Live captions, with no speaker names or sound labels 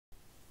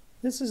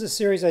This is a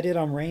series I did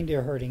on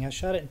reindeer herding. I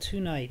shot it in 2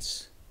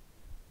 nights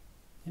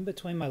in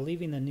between my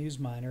leaving the news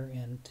minor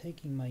and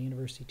taking my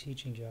university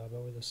teaching job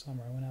over the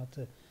summer. I went out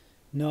to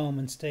Nome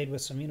and stayed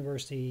with some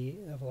University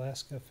of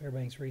Alaska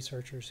Fairbanks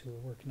researchers who were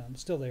working on,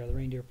 still there, the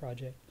Reindeer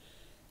Project,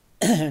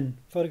 and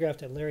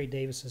photographed at Larry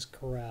Davis's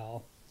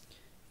corral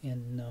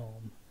in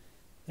Nome.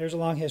 There's a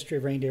long history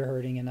of reindeer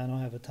herding, and I don't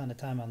have a ton of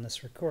time on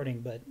this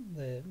recording, but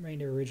the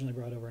reindeer originally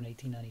brought over in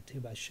 1892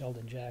 by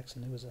Sheldon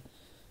Jackson, who was a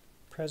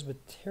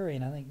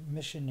Presbyterian, I think,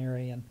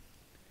 missionary, and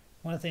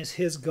one of the things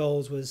his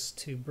goals was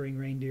to bring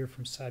reindeer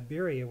from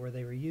Siberia, where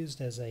they were used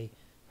as a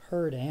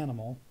herd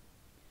animal.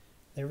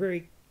 They're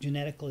very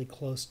genetically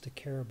close to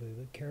caribou,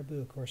 but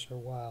caribou, of course, are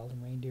wild,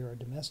 and reindeer are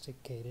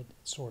domesticated,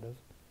 sort of,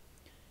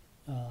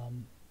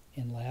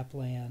 in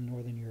Lapland,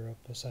 Northern Europe,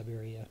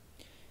 Siberia.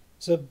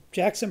 So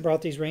Jackson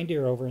brought these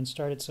reindeer over and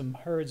started some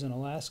herds in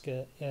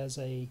Alaska as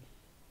a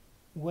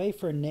way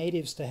for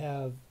natives to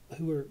have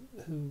who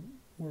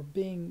were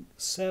being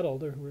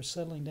settled or who were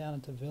settling down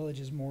into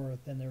villages more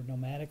than their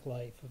nomadic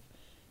life of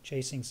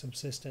chasing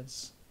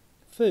subsistence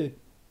food.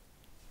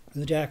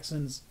 The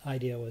Jackson's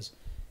idea was,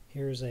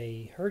 here's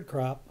a herd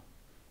crop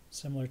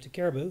similar to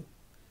caribou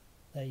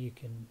that you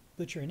can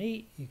butcher and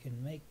eat, you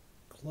can make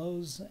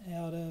clothes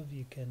out of,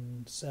 you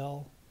can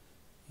sell,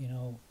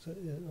 so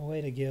a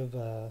way to give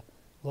a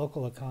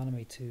local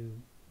economy to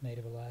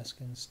Native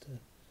Alaskans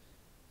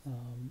to,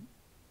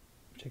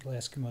 particularly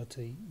Eskimo,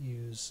 to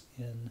use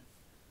in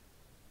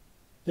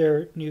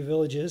their new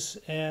villages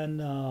and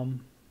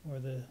where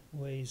the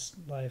ways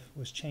life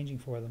was changing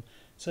for them.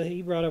 So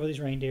he brought over these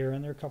reindeer,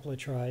 and there are a couple of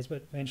tries,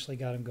 but eventually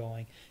got them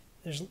going.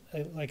 There's,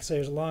 like I say,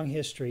 there's a long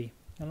history,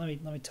 and let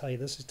me tell you,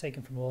 this is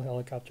taken from a little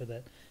helicopter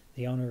that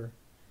the owner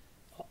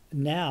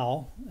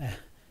now,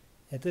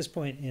 at this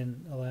point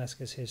in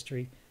Alaska's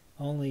history,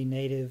 only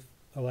Native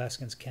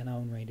Alaskans can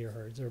own reindeer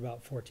herds. There are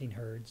about 14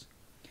 herds,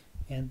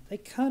 and they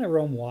kind of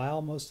roam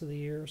wild most of the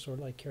year, sort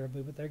of like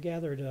caribou, but they're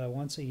gathered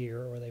once a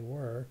year, or they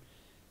were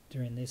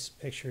during these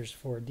pictures,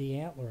 for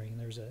de-antlering.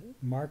 There's a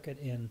market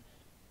in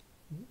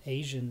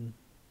Asian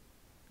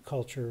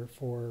culture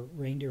for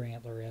reindeer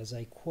antler as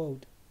a,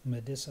 quote,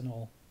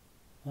 medicinal,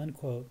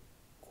 unquote,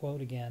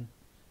 quote again,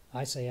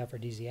 I say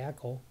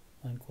aphrodisiacal,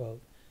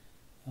 unquote,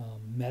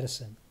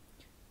 medicine.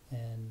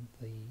 And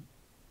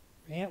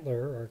the antler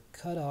are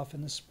cut off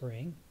in the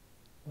spring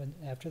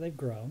after they've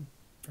grown,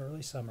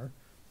 early summer.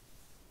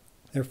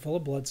 They're full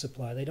of blood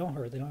supply. They don't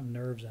hurt. They don't have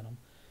nerves in them.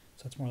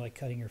 So it's more like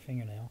cutting your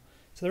fingernail.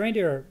 So the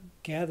reindeer are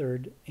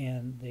gathered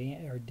and they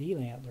are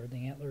de-antlered.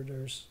 The antlers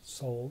are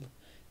sold.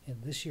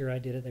 And this year I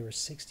did it. They were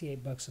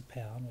 $68 a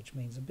pound, which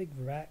means a big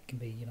rack can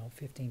be,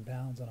 15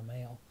 pounds on a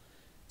male.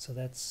 So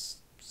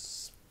that's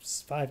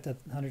 $500 to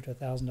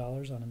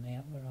 $1,000 on an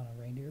antler on a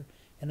reindeer.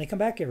 And they come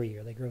back every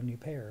year. They grow a new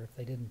pair. If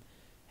they didn't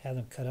have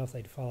them cut off,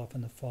 they'd fall off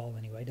in the fall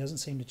anyway. It doesn't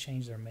seem to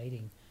change their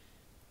mating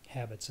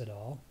habits at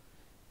all.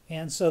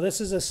 And so this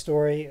is a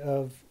story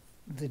of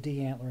the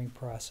de-antlering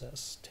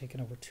process,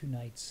 taken over 2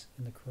 nights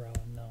in the corral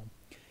in Nome.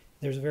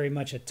 There's very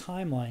much a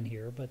timeline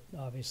here, but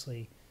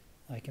obviously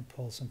I can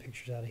pull some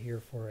pictures out of here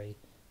for a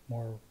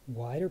more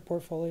wider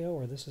portfolio,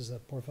 or this is a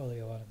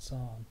portfolio on its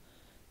own.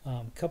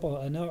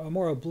 A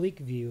more oblique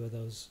view of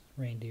those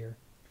reindeer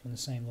from the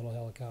same little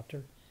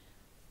helicopter,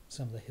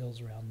 some of the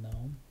hills around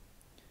Nome.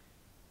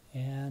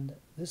 And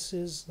this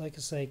is, like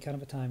I say, kind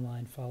of a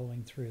timeline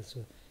following through.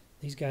 So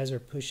these guys are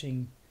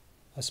pushing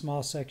a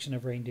small section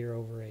of reindeer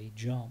over a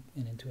jump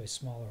and into a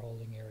smaller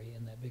holding area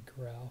in that big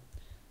corral.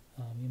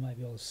 You might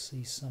be able to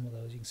see some of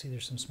those. You can see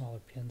there's some smaller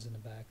pins in the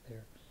back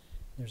there.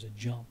 There's a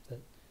jump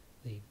that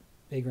the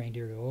big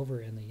reindeer go over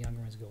and the younger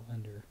ones go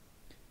under.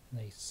 And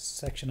they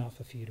section off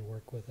a few to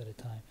work with at a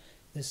time.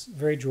 This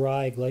very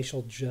dry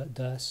glacial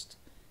dust,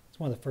 it's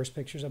one of the first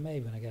pictures I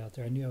made when I got out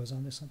there. I knew I was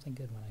onto something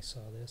good when I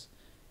saw this.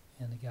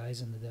 And the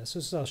guys in the dust.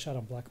 This is all shot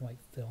on black and white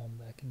film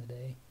back in the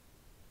day.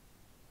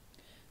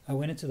 I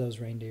went into those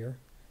reindeer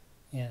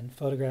and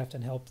photographed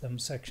and helped them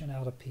section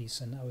out a piece,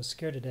 and I was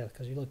scared to death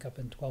because you look up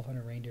and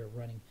 1,200 reindeer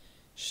running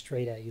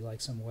straight at you like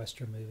some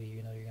Western movie.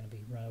 You're going to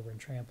be run over and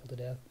trampled to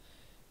death.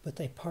 But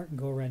they part and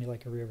go around you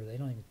like a river. They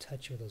don't even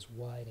touch you with those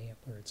wide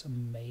antlers. It's an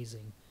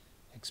amazing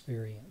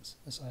experience,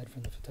 aside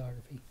from the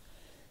photography.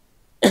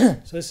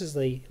 So this is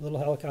the little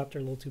helicopter,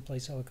 little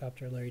 2-place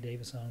helicopter Larry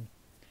Davis owned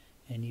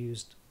and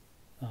used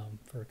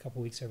for a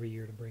couple weeks every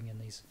year to bring in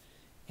these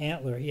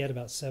antler. He had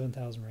about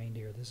 7,000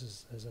 reindeer. This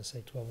is, as I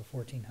say, 12 or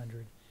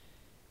 1,400.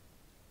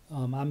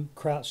 I'm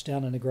crouched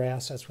down in the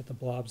grass. That's what the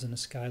blobs in the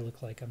sky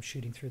look like. I'm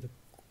shooting through the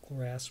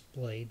grass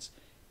blades.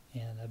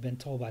 And I've been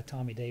told by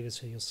Tommy Davis,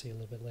 who you'll see a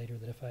little bit later,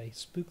 that if I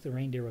spook the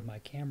reindeer with my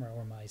camera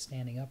or my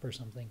standing up or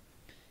something,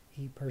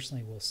 he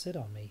personally will sit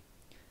on me.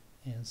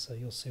 And so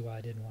you'll see why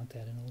I didn't want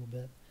that in a little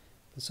bit.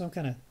 But so I'm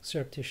kind of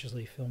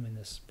surreptitiously filming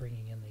this,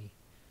 bringing in the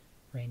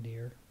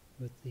reindeer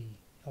with the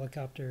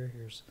helicopter.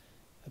 Here's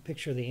a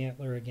picture of the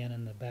antler again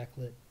in the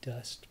backlit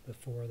dust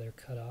before they're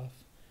cut off.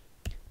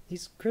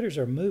 These critters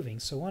are moving,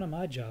 so one of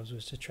my jobs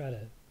was to try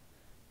to,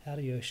 how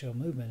do you show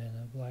movement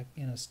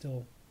in a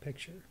still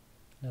picture?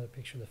 Another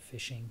picture of the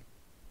fishing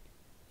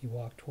you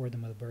walk toward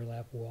them with a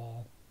burlap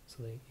wall,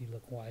 so you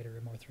look wider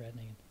and more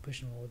threatening, and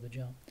pushing them over the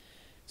jump.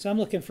 So I'm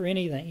looking for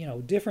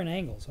anything, different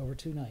angles over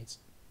 2 nights.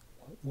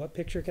 What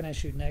picture can I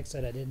shoot next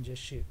that I didn't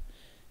just shoot?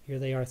 Here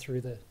they are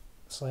through the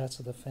slats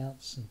of the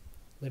fence, and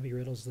Libby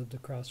Riddles lived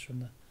across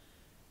from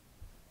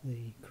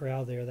the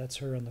corral there. That's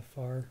her on the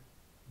far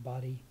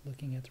body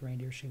looking at the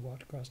reindeer. She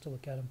walked across to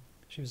look at them.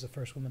 She was the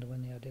first woman to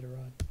win the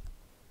Iditarod.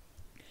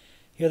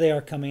 Here they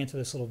are coming into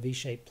this little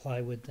V-shaped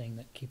plywood thing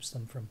that keeps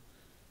them from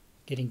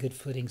getting good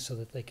footing so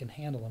that they can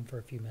handle them for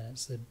a few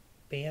minutes.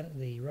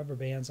 The rubber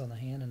bands on the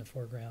hand in the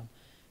foreground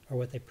are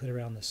what they put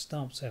around the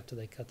stumps after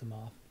they cut them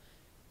off,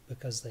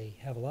 because they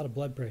have a lot of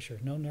blood pressure.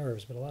 No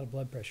nerves, but a lot of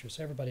blood pressure.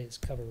 So everybody is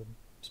covered with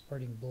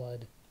spurting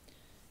blood.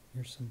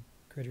 Here's some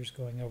critters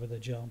going over the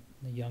jump.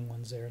 The young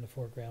ones there in the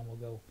foreground will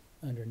go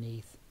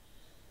underneath.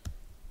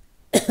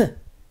 Here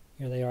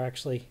they are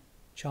actually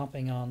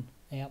chomping on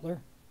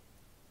antler.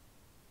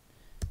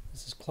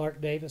 This is Clark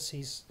Davis.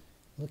 He's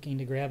looking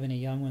to grab any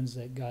young ones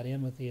that got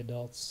in with the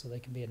adults so they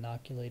can be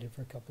inoculated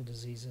for a couple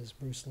diseases,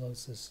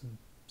 brucellosis and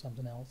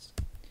something else.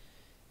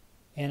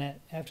 And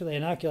after they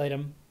inoculate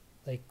them,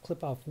 they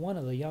clip off one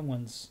of the young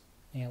ones'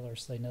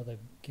 antlers so they know they've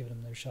given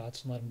them their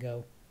shots and let them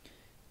go.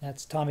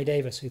 That's Tommy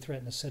Davis, who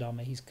threatened to sit on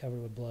me. He's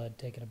covered with blood,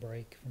 taking a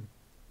break from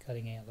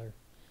cutting antler.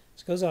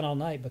 This goes on all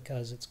night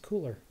because it's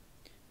cooler.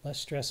 Less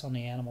stress on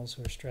the animals,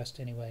 who are stressed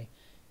anyway.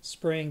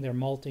 Spring, they're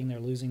molting, they're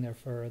losing their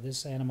fur.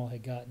 This animal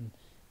had gotten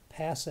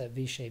past that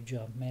V-shaped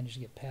jump, managed to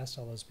get past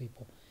all those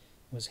people,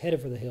 was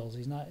headed for the hills.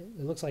 He's not.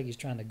 It looks like he's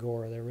trying to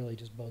gore. They're really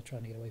just both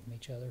trying to get away from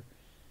each other.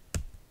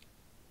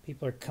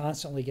 People are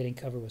constantly getting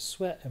covered with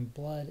sweat and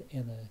blood,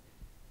 and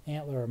the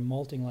antler are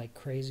molting like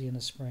crazy in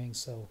the spring,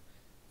 so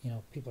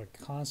people are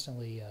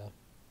constantly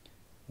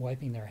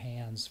wiping their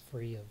hands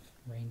free of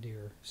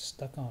reindeer,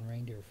 stuck on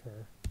reindeer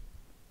fur.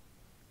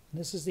 And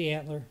this is the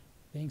antler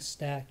being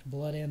stacked,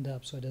 blood end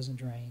up so it doesn't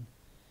drain,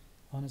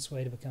 on its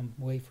way to become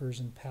wafers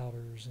and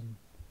powders and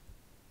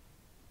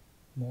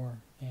more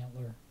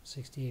antler,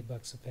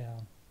 $68 a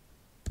pound.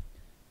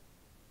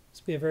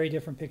 This would be a very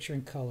different picture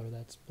in color.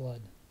 That's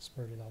blood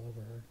spurted all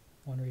over her.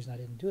 One reason I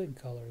didn't do it in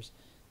color is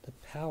the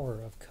power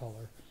of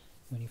color.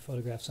 When you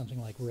photograph something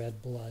like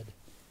red blood,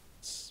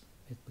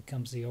 it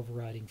becomes the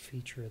overriding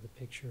feature of the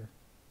picture.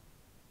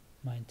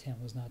 My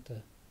intent was not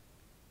to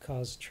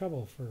cause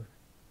trouble for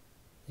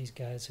these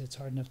guys. It's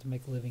hard enough to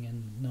make a living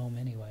in Nome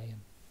anyway,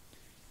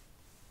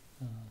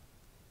 and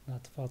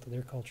not the fault of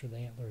their culture the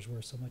antler is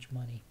worth so much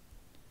money.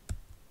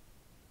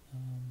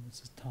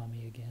 This is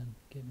Tommy again,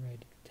 getting ready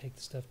to take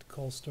the stuff to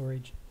cold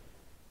storage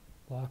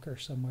locker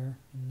somewhere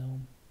in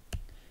Nome.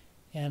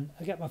 And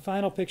I got my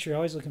final picture.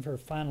 Always looking for a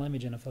final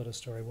image in a photo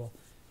story. Well,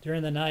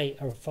 during the night,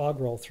 a fog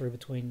rolled through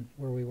between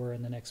where we were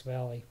and the next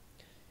valley,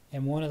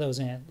 and one of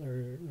those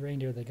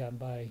reindeer that got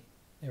by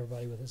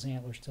everybody with his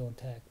antlers still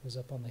intact was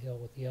up on the hill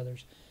with the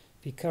others.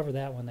 If you cover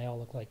that one, they all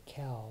look like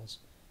cows,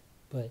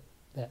 but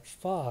that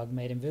fog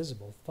made him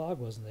visible. If fog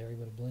wasn't there, he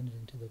would have blended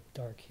into the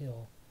dark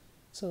hill.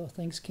 So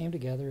things came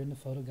together in the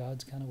photo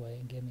god's kind of way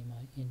and gave me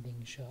my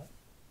ending shot.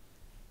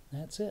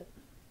 That's it.